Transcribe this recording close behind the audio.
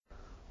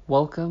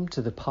Welcome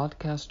to the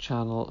podcast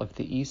channel of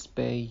the East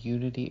Bay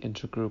Unity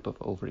Intergroup of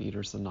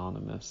Overeaters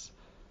Anonymous.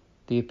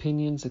 The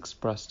opinions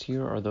expressed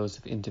here are those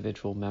of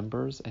individual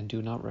members and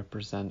do not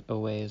represent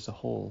OA as a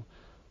whole.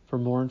 For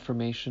more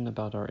information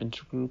about our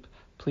intergroup,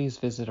 please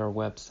visit our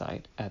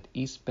website at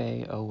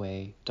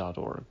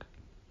eastbayoa.org.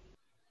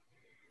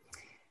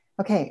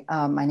 Okay,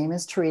 my name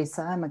is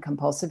Teresa. I'm a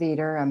compulsive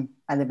eater.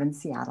 I live in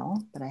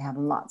Seattle, but I have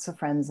lots of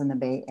friends in the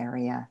Bay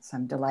Area, so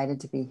I'm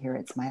delighted to be here.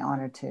 It's my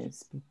honor to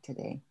speak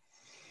today.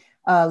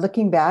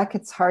 Looking back,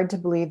 it's hard to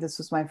believe this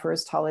was my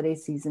first holiday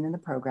season in the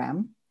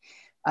program.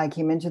 I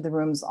came into the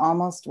rooms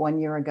almost 1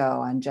 year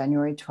ago on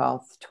January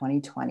 12th,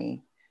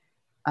 2020.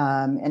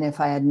 And if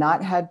I had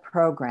not had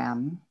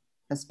program,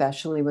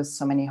 especially with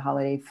so many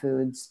holiday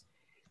foods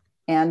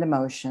and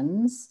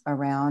emotions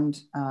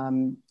around,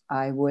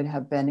 I would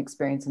have been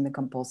experiencing the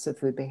compulsive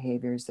food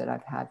behaviors that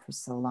I've had for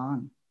so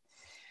long.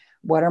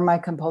 What are my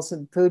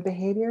compulsive food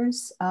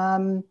behaviors?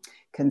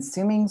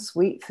 Consuming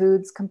sweet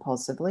foods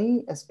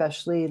compulsively,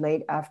 especially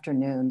late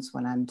afternoons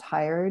when I'm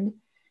tired,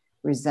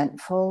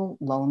 resentful,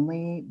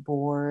 lonely,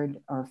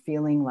 bored, or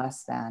feeling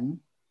less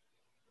than.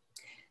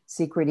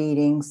 Secret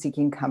eating,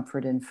 seeking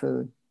comfort in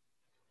food.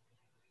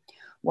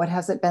 What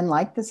has it been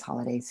like this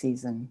holiday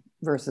season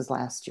versus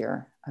last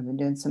year? I've been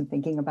doing some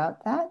thinking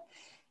about that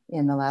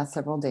in the last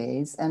several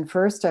days. And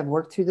first, I've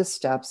worked through the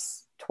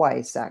steps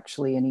twice,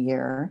 actually, in a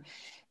year.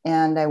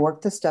 And I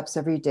work the steps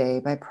every day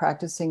by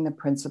practicing the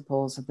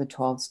principles of the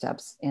 12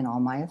 steps in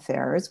all my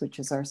affairs, which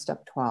is our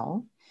step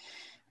 12.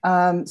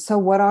 So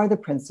what are the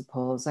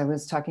principles? I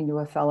was talking to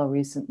a fellow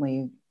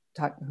recently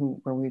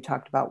where we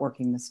talked about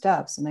working the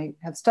steps, and I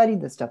have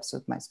studied the steps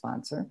with my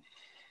sponsor.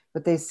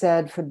 But they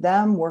said for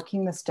them,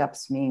 working the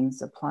steps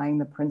means applying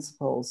the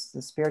principles,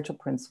 the spiritual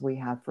principle we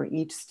have for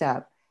each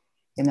step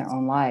in their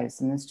own lives.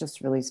 And this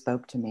just really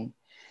spoke to me.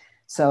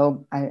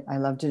 So I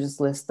love to just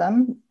list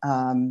them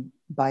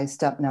by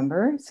step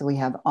number. So we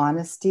have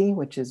honesty,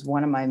 which is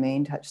one of my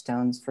main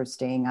touchstones for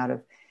staying out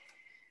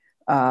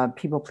of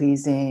people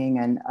pleasing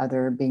and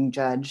other being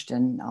judged.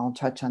 And I'll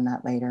touch on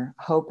that later.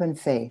 Hope and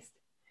faith.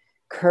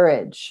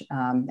 Courage.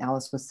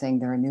 Alice was saying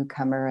they're a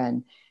newcomer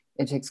and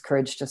it takes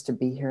courage just to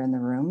be here in the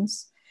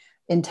rooms.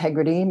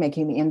 Integrity,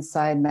 making the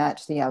inside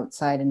match the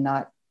outside and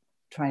not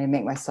trying to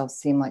make myself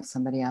seem like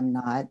somebody I'm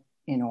not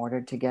in order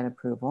to get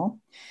approval.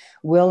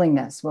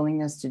 Willingness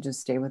to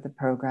just stay with the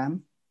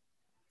program.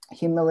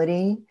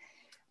 Humility.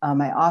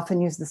 I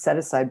often use the set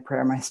aside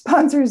prayer. My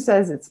sponsor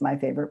says it's my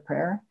favorite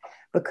prayer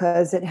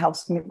because it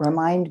helps me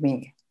remind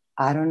me,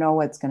 I don't know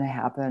what's going to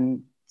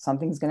happen.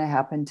 Something's going to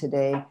happen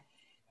today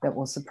that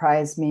will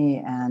surprise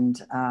me, and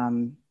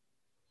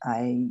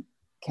I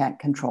can't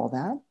control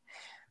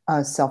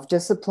that.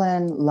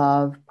 Self-discipline,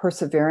 love,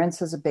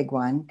 perseverance is a big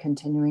one,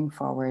 continuing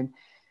forward,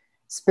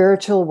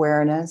 spiritual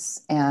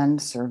awareness,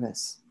 and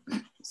service.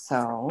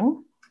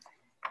 So,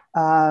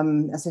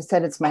 as I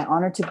said, it's my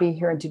honor to be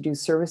here and to do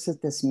service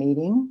at this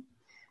meeting.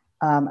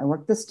 I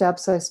work the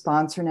steps, I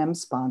sponsor and am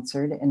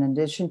sponsored. In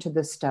addition to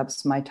the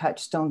steps, my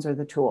touchstones are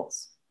the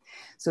tools.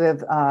 So we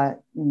have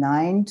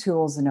 9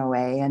 tools in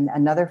OA, and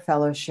another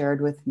fellow shared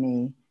with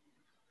me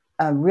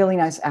a really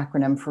nice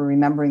acronym for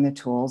remembering the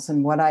tools.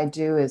 And what I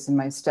do is in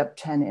my step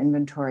 10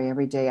 inventory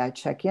every day, I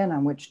check in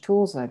on which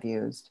tools I've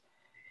used.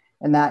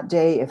 And that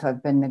day, if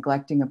I've been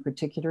neglecting a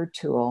particular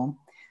tool,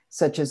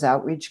 such as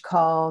outreach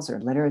calls or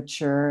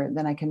literature,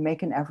 then I can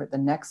make an effort the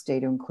next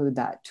day to include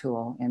that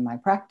tool in my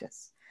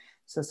practice.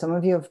 So some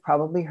of you have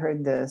probably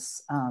heard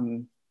this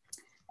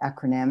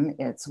acronym.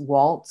 It's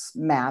WALT's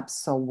MAPS.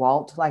 So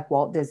WALT like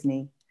Walt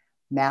Disney,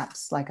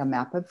 MAPS like a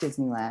map of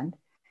Disneyland.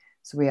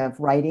 So we have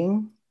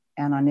writing,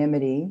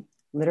 anonymity,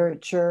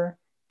 literature,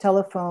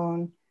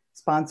 telephone,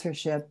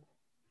 sponsorship,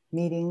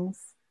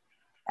 meetings,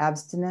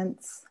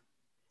 abstinence.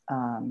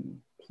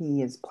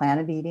 P is plan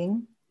of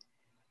eating.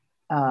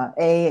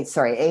 A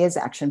is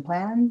action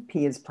plan,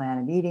 P is plan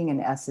of eating, and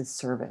S is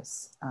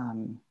service.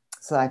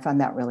 So I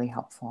found that really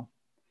helpful.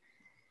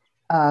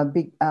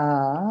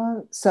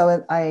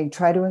 So I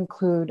try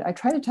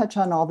to touch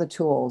on all the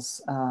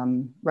tools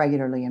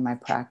regularly in my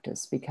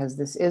practice because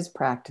this is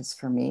practice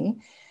for me,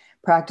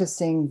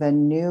 practicing the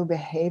new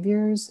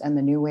behaviors and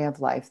the new way of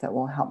life that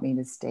will help me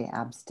to stay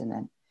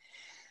abstinent.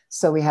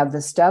 So we have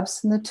the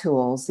steps and the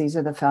tools. These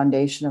are the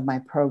foundation of my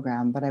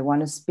program, but I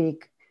want to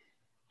speak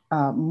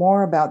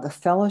more about the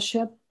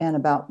fellowship and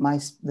about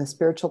the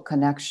spiritual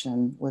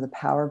connection with a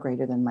power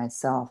greater than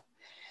myself.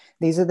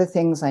 These are the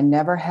things I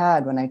never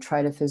had when I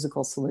tried a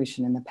physical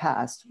solution in the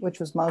past, which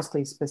was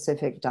mostly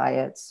specific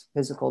diets,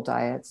 physical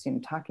diets,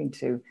 talking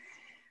to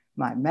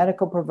my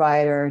medical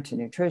provider, to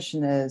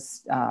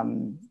nutritionists,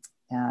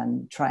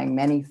 and trying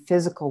many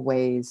physical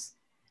ways,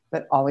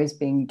 but always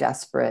being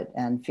desperate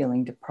and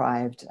feeling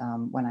deprived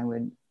when I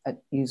would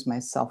use my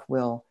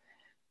self-will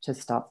to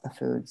stop the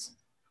foods.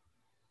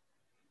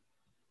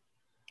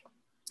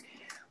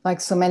 Like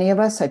so many of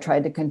us, I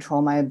tried to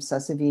control my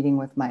obsessive eating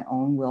with my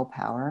own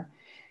willpower.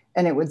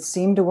 And it would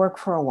seem to work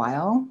for a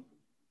while,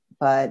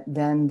 but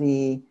then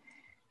the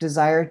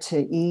desire to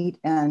eat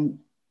and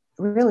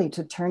really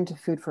to turn to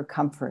food for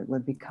comfort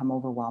would become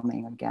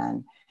overwhelming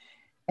again.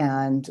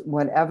 And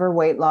whatever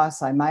weight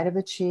loss I might have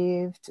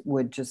achieved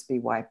would just be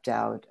wiped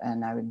out,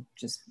 and I would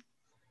just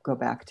go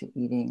back to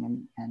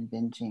eating and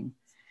binging.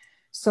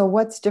 So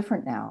what's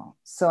different now?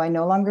 So I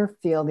no longer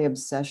feel the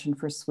obsession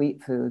for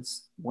sweet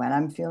foods when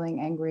I'm feeling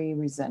angry,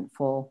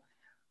 resentful,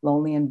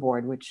 lonely, and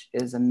bored, which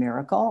is a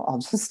miracle. I'll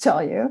just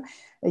tell you.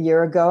 A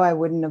year ago, I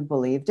wouldn't have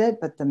believed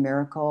it, but the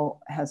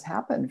miracle has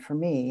happened for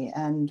me.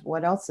 And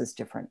what else is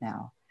different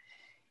now?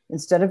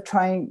 Instead of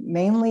trying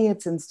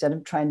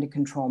to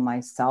control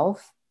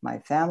myself, my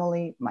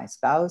family, my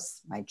spouse,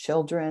 my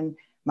children,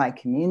 my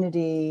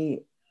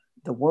community,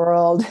 the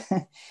world,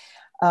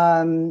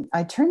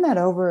 I turn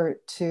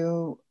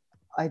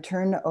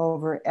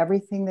over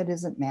everything that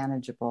isn't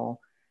manageable,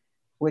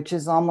 which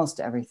is almost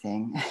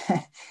everything,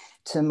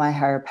 to my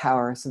higher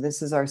power. So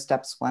this is our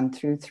steps 1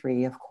 through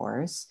 3, of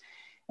course.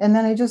 And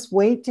then I just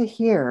wait to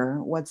hear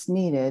what's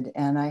needed,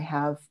 and I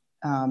have,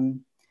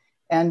 and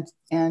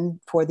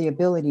for the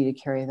ability to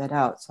carry that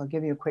out. So I'll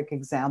give you a quick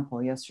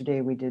example.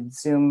 Yesterday we did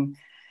Zoom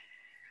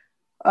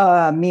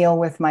meal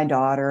with my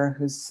daughter,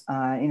 who's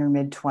in her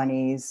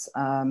mid-20s,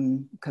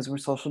 because we're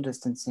social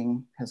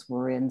distancing, because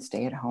we're in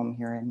stay-at-home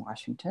here in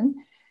Washington.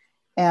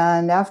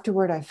 And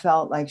afterward, I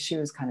felt like she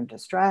was kind of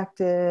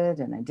distracted,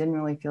 and I didn't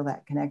really feel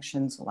that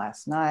connection. So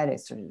last night, I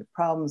started to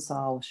problem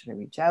solve. Should I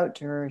reach out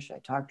to her? Should I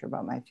talk to her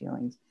about my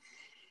feelings?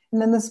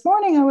 And then this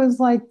morning, I was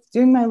like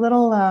doing my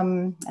little,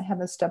 I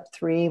have a step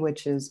 3,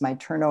 which is my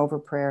turnover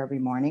prayer every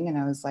morning. And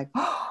I was like,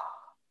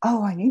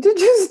 oh, I need to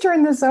just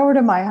turn this over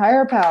to my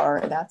higher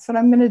power. That's what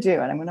I'm going to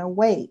do. And I'm going to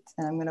wait.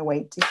 And I'm going to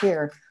wait to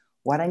hear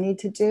what I need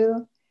to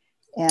do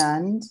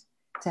and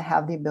to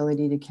have the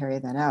ability to carry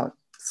that out.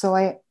 So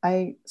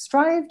I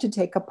strive to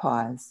take a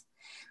pause,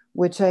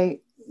 which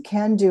I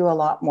can do a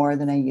lot more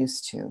than I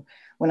used to.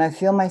 When I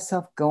feel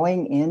myself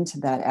going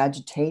into that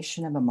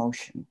agitation of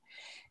emotion,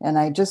 and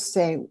I just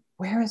say,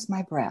 where is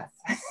my breath?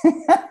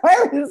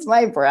 Where is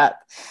my breath?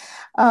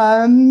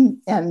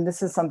 And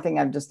this is something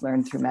I've just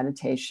learned through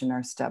meditation,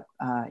 or step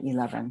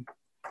 11.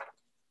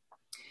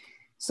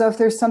 So if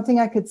there's something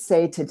I could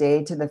say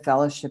today to the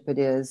fellowship, it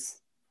is,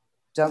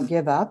 don't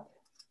give up.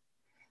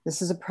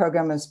 This is a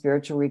program of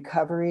spiritual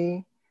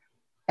recovery.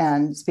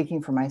 And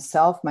speaking for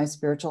myself, my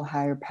spiritual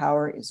higher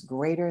power is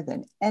greater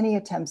than any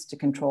attempts to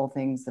control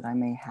things that I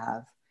may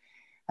have.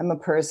 I'm a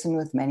person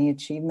with many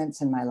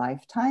achievements in my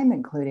lifetime,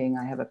 including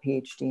I have a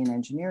PhD in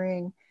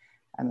engineering,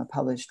 I'm a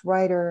published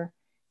writer,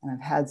 and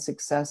I've had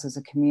success as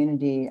a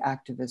community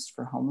activist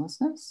for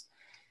homelessness.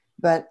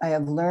 But I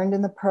have learned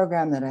in the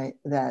program that I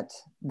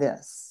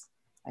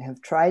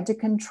have tried to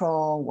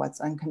control what's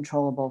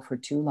uncontrollable for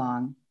too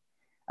long.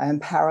 I am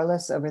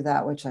powerless over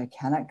that which I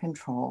cannot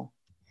control.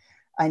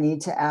 I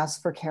need to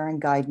ask for care and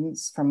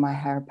guidance from my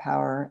higher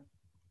power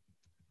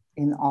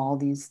in all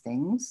these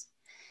things.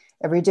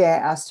 Every day I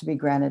ask to be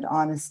granted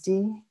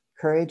honesty,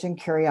 courage and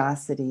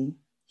curiosity,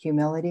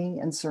 humility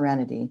and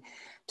serenity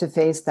to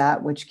face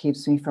that which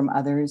keeps me from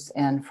others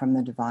and from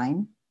the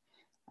divine.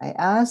 I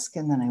ask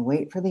and then I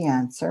wait for the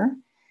answer.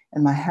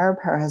 And my higher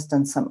power has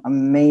done some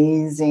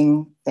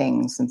amazing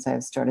things since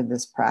I've started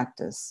this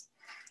practice.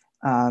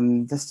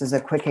 Just as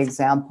a quick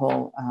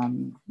example,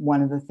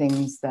 one of the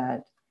things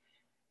that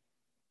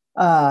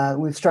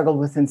we've struggled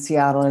with in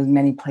Seattle and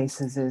many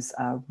places is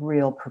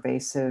real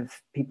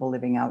pervasive people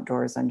living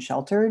outdoors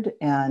unsheltered.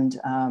 And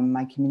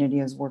my community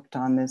has worked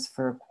on this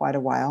for quite a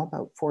while,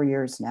 about 4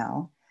 years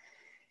now.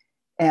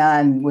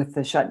 And with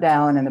the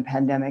shutdown and the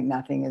pandemic,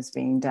 nothing is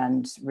being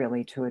done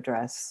really to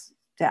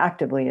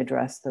actively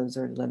address those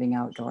who are living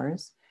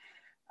outdoors,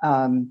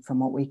 from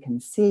what we can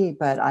see.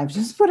 But I've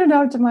just put it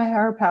out to my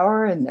higher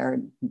power, and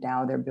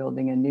they're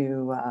building a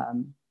new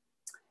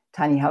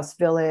tiny house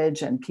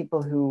village, and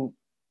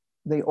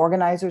the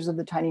organizers of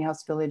the tiny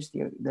house village,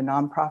 the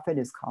nonprofit,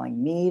 is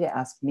calling me to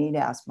ask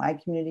my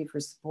community for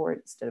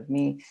support instead of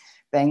me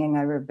banging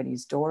on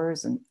everybody's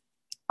doors. And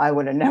I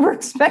would have never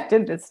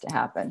expected this to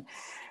happen.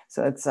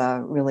 So it's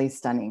really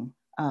stunning.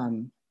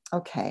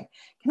 Okay,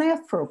 can I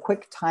ask for a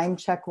quick time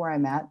check where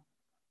I'm at?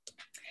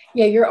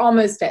 Yeah, you're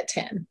almost at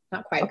 10,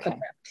 not quite. Okay.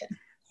 10.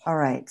 All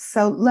right,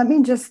 so let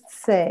me just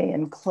say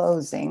in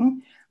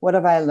closing, what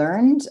have I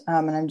learned?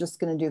 And I'm just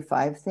gonna do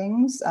 5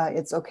 things.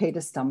 It's okay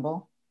to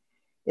stumble.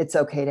 It's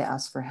okay to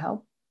ask for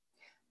help.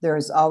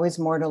 There's always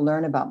more to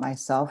learn about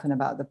myself and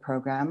about the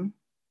program.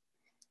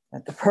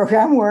 That the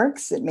program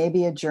works. It may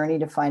be a journey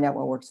to find out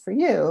what works for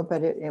you,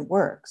 but it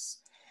works.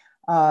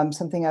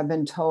 Something I've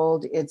been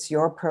told, it's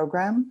your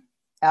program.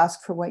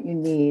 Ask for what you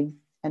need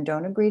and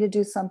don't agree to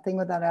do something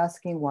without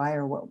asking why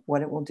or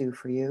what it will do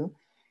for you.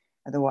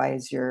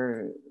 Otherwise,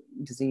 your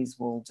disease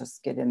will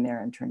just get in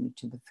there and turn you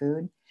to the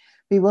food.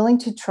 Be willing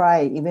to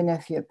try, even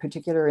if a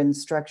particular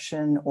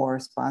instruction or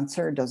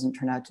sponsor doesn't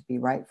turn out to be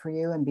right for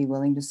you, and be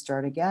willing to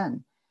start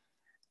again.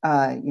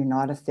 You're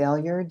not a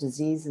failure.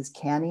 Disease is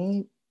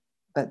canny,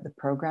 but the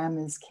program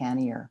is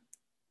cannier.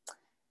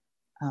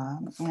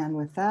 And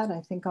with that,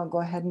 I think I'll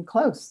go ahead and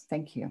close.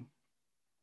 Thank you.